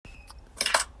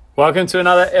Welcome to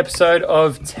another episode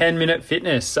of 10 Minute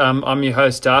Fitness. I'm your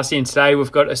host, Darcy, and today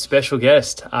we've got a special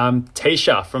guest,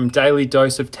 Tisha from Daily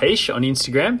Dose of Tish on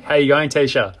Instagram. How are you going,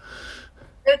 Tisha?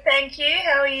 Good, thank you.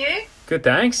 How are you? Good,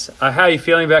 thanks. How are you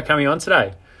feeling about coming on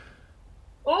today?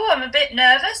 Oh, I'm a bit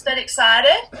nervous, but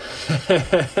excited.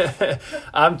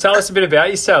 Tell us a bit about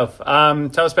yourself.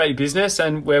 Tell us about your business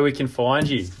and where we can find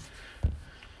you.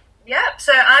 Yep,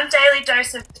 so I'm Daily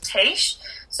Dose of Tish.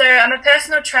 So I'm a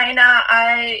personal trainer.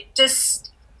 I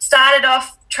just started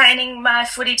off training my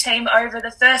footy team over the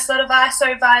first lot of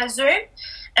ISO via Zoom,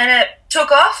 and it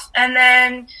took off. And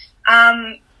then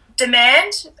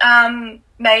demand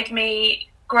made me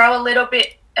grow a little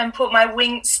bit and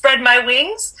spread my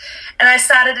wings. And I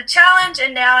started a challenge,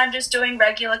 and now I'm just doing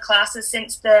regular classes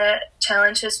since the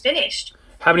challenge has finished.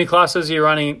 How many classes are you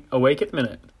running a week at the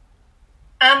minute?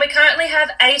 We currently have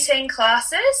 18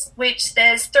 classes, which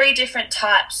there's 3 different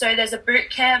types. So there's a boot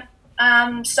camp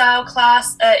style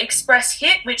class, Express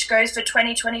HIIT, which goes for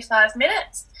 20-25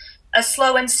 minutes, a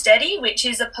slow and steady, which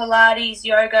is a Pilates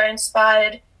yoga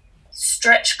inspired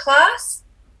stretch class,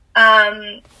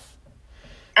 and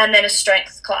then a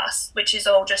strength class, which is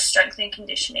all just strength and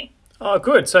conditioning. Oh,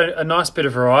 good. So a nice bit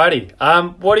of variety.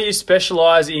 What do you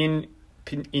specialise in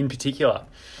particular?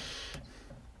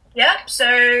 Yeah,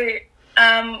 so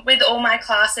with all my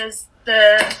classes,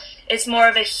 it's more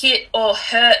of a HIIT or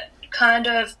HURT kind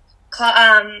of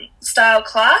style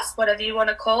class, whatever you want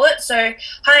to call it. So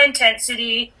high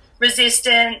intensity,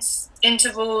 resistance,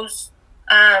 intervals,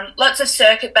 lots of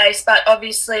circuit based, but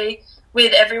obviously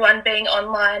with everyone being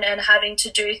online and having to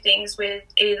do things with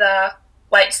either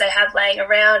weights they have laying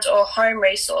around or home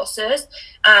resources,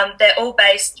 they're all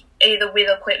based either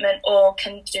with equipment or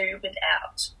can do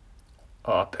without.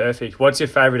 Oh, perfect. What's your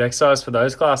favourite exercise for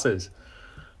those classes?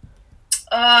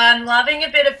 Oh, I'm loving a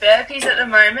bit of burpees at the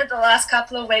moment. The last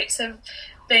couple of weeks have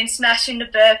been smashing the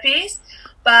burpees,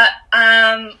 but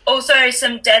also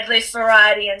some deadlift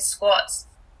variety and squats.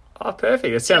 Oh,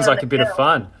 perfect. It sounds like a bit of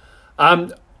fun.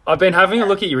 I've been having a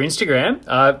look at your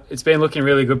Instagram. It's been looking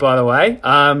really good, by the way.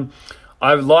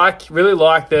 I really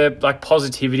like the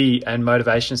positivity and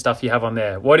motivation stuff you have on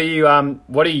there. What are you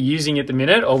using at the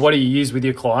minute, or what do you use with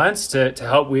your clients to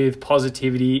help with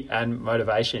positivity and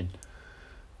motivation?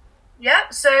 Yeah,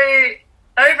 so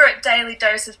over at Daily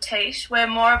Dose of Tish, we're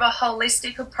more of a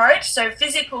holistic approach, so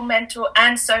physical, mental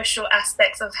and social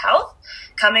aspects of health,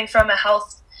 coming from a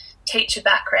health teacher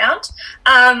background.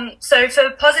 So for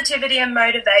positivity and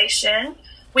motivation,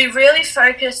 we really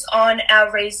focus on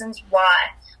our reasons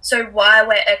why. So why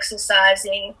we're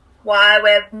exercising, why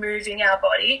we're moving our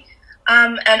body,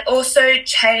 and also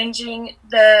changing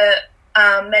the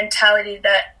mentality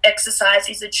that exercise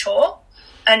is a chore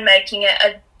and making it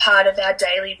a part of our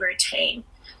daily routine.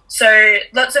 So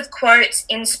lots of quotes,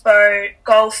 inspo,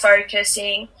 goal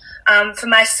focusing. For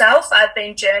myself, I've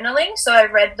been journaling. So I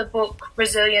read the book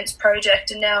Resilience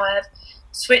Project, and now I've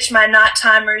switched my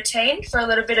nighttime routine for a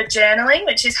little bit of journaling,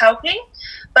 which is helping.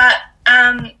 But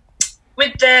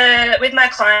with my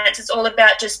clients, it's all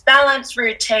about just balance,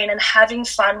 routine, and having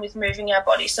fun with moving our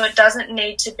body. So it doesn't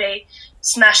need to be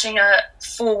smashing a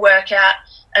full workout,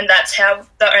 and that's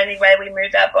the only way we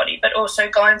move our body, but also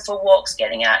going for walks,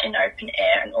 getting out in open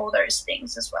air, and all those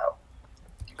things as well.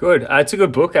 Good. It's a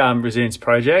good book, Resilience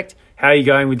Project. How are you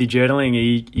going with your journaling?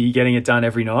 Are you getting it done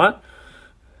every night?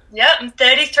 Yeah, I'm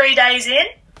 33 days in.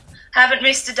 Haven't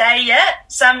missed a day yet.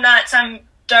 Some nights I'm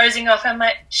dozing off. I'm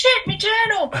like, shit, my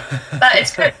journal. But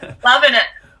it's good. Loving it.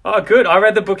 Oh, good. I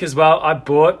read the book as well. I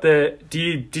bought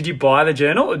did you buy the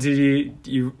journal, or did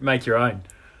you make your own?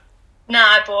 No,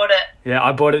 I bought it. Yeah,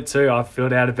 I bought it too. I've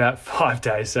filled out about 5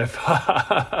 days so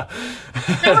far.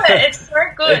 Do it. It's so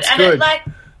good. It's good.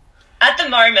 At the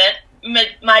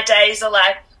moment, my days are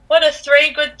like, what are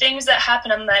 3 good things that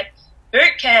happen? I'm like,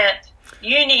 boot camp,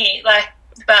 uni,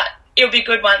 but it'll be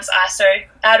good once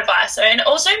out of ISO. And it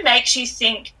also makes you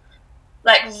think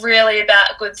really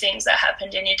about good things that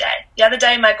happened in your day. The other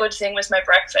day, my good thing was my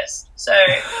breakfast. So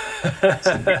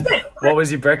what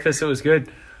was your breakfast? It was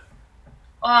good.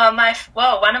 One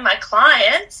of my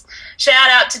clients, shout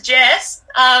out to Jess,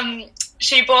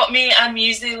 she bought me a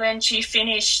muesli when she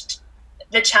finished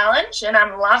the challenge, and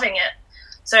I'm loving it.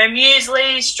 So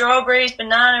muesli, strawberries,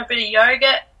 banana, a bit of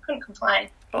yogurt, couldn't complain.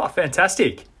 Oh,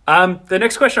 fantastic. The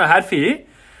next question I had for you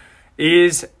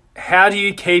is, how do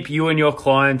you keep you and your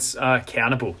clients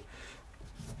accountable?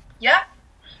 Yeah.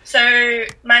 So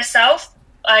myself,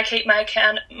 I keep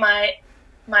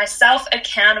myself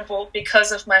accountable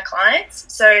because of my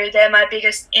clients. So they're my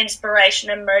biggest inspiration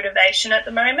and motivation at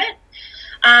the moment.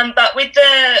 But with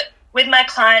the with my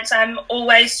clients, I'm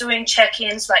always doing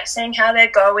check-ins, like seeing how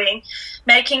they're going,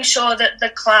 making sure that the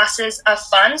classes are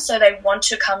fun so they want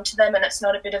to come to them and it's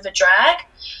not a bit of a drag.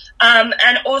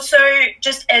 And also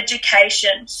just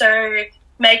education, so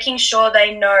making sure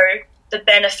they know the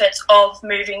benefits of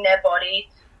moving their body,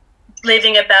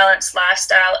 living a balanced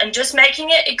lifestyle, and just making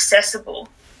it accessible,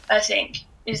 I think,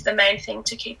 is the main thing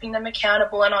to keeping them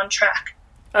accountable and on track.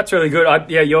 That's really good.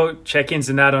 Your check-ins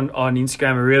and that on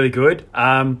Instagram are really good.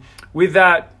 With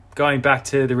that, going back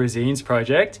to the Resilience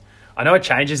Project, I know it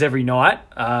changes every night.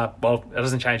 Well, it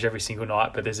doesn't change every single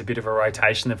night, but there's a bit of a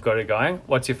rotation they've got it going.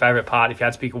 What's your favourite part? If you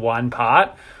had to pick one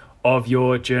part of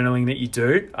your journaling that you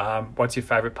do, what's your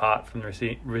favourite part from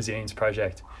the Resilience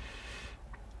Project?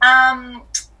 I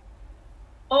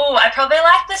probably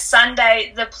like the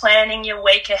Sunday, the planning your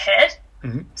week ahead.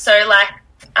 Mm-hmm. So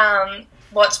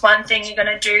what's one thing you're going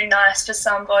to do nice for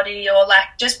somebody, or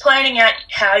just planning out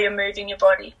how you're moving your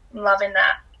body. I'm loving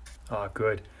that. Oh,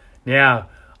 good. Now,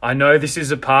 I know this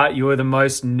is a part you are the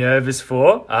most nervous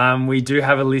for. We do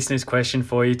have a listener's question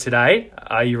for you today.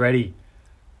 Are you ready?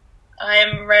 I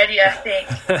am ready, I think.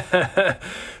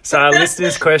 So our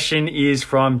listener's question is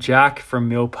from Jack from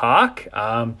Mill Park.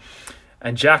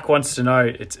 And Jack wants to know,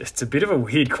 it's a bit of a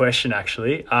weird question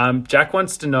actually. Jack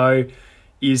wants to know,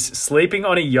 is sleeping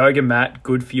on a yoga mat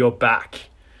good for your back?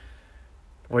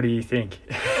 What do you think?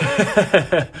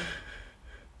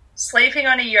 Sleeping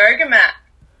on a yoga mat?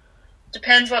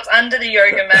 Depends what's under the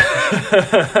yoga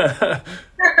mat.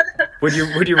 Would you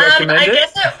recommend it? I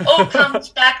guess it all comes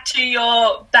back to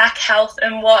your back health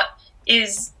and what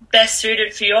is best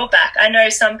suited for your back. I know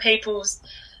some people's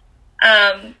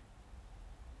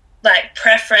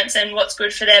preference and what's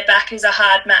good for their back is a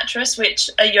hard mattress, which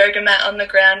a yoga mat on the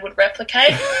ground would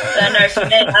replicate. But I know for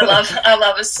me, I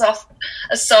love a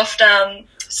soft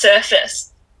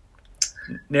surface.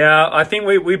 Now, I think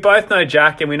we both know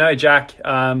Jack, and we know Jack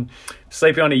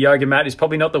sleeping on a yoga mat is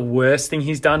probably not the worst thing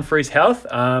he's done for his health.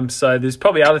 So there's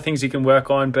probably other things you can work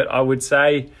on, but I would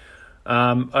say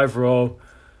overall,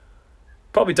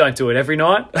 probably don't do it every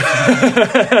night.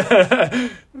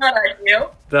 Not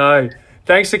ideal. No.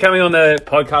 Thanks for coming on the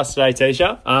podcast today,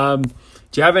 Tisha.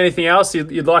 Do you have anything else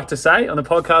you'd like to say on the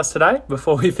podcast today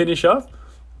before we finish off?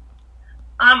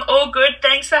 All good.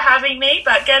 Thanks for having me.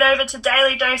 But get over to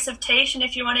Daily Dose of Tish, and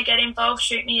if you want to get involved,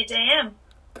 shoot me a DM.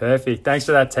 Perfect. Thanks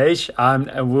for that, Tish.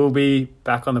 And we'll be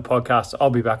back on the podcast. I'll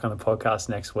be back on the podcast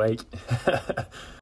next week.